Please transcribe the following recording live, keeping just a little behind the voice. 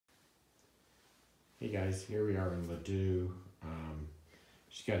Hey guys, here we are in Ladue.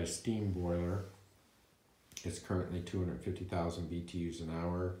 She's got a steam boiler. It's currently 250,000 BTUs an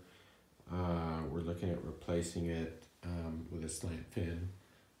hour. We're looking at replacing it with a slant fin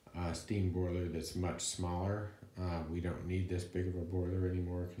steam boiler that's much smaller. We don't need this big of a boiler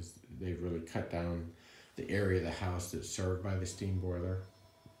anymore because they've really cut down the area of the house that's served by the steam boiler.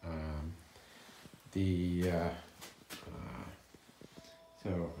 So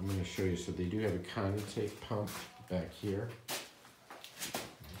I'm going to show you. So they do have a condensate pump back here,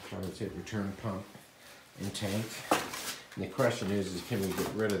 condensate return pump and tank. And the question is can we get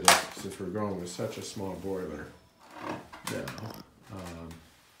rid of this? Because if we're going with such a small boiler now,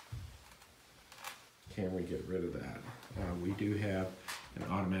 can we get rid of that? We do have an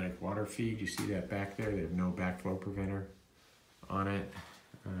automatic water feed. You see that back there? They have no backflow preventer on it.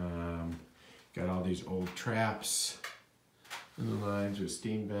 Got all these old traps in the lines with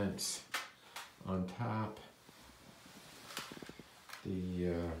steam vents on top.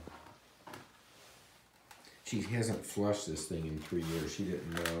 She hasn't flushed this thing in 3 years. She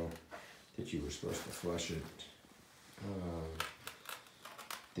didn't know that you were supposed to flush it.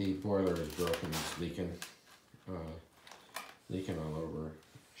 The boiler is broken. It's leaking, leaking all over.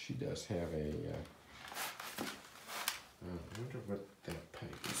 She does have a. I wonder what that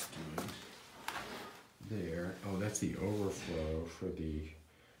pipe is doing there. Oh, that's the overflow for the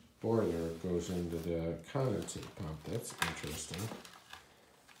boiler. Goes into the condensate pump. That's interesting.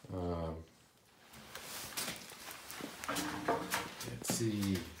 Let's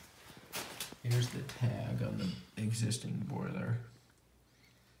see. Here's the tag on the existing boiler.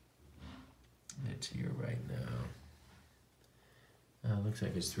 It's here right now. Looks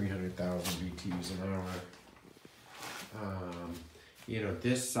like it's 300,000 BTUs an hour. You know,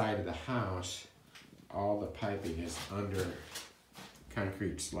 this side of the house, all the piping is under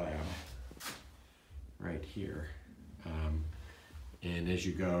concrete slab right here. And as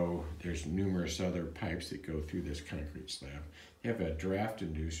you go, there's numerous other pipes that go through this concrete slab. You have a draft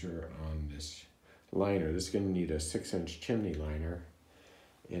inducer on this liner. This is going to need a 6-inch chimney liner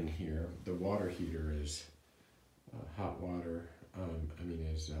in here. The water heater is hot water,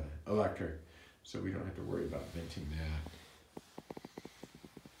 is electric, so we don't have to worry about venting that.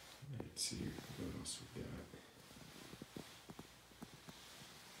 Let's see what else we got.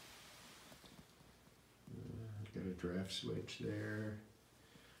 Got a draft switch there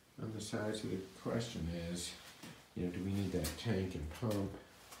on the side. So the question is, you know, do we need that tank and pump?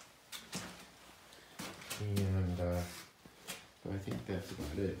 And but I think that's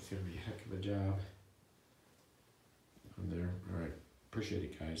about it. It's gonna be a heck of a job on there. All right, appreciate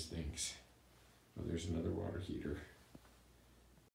it, guys. Thanks. Oh, there's another water heater.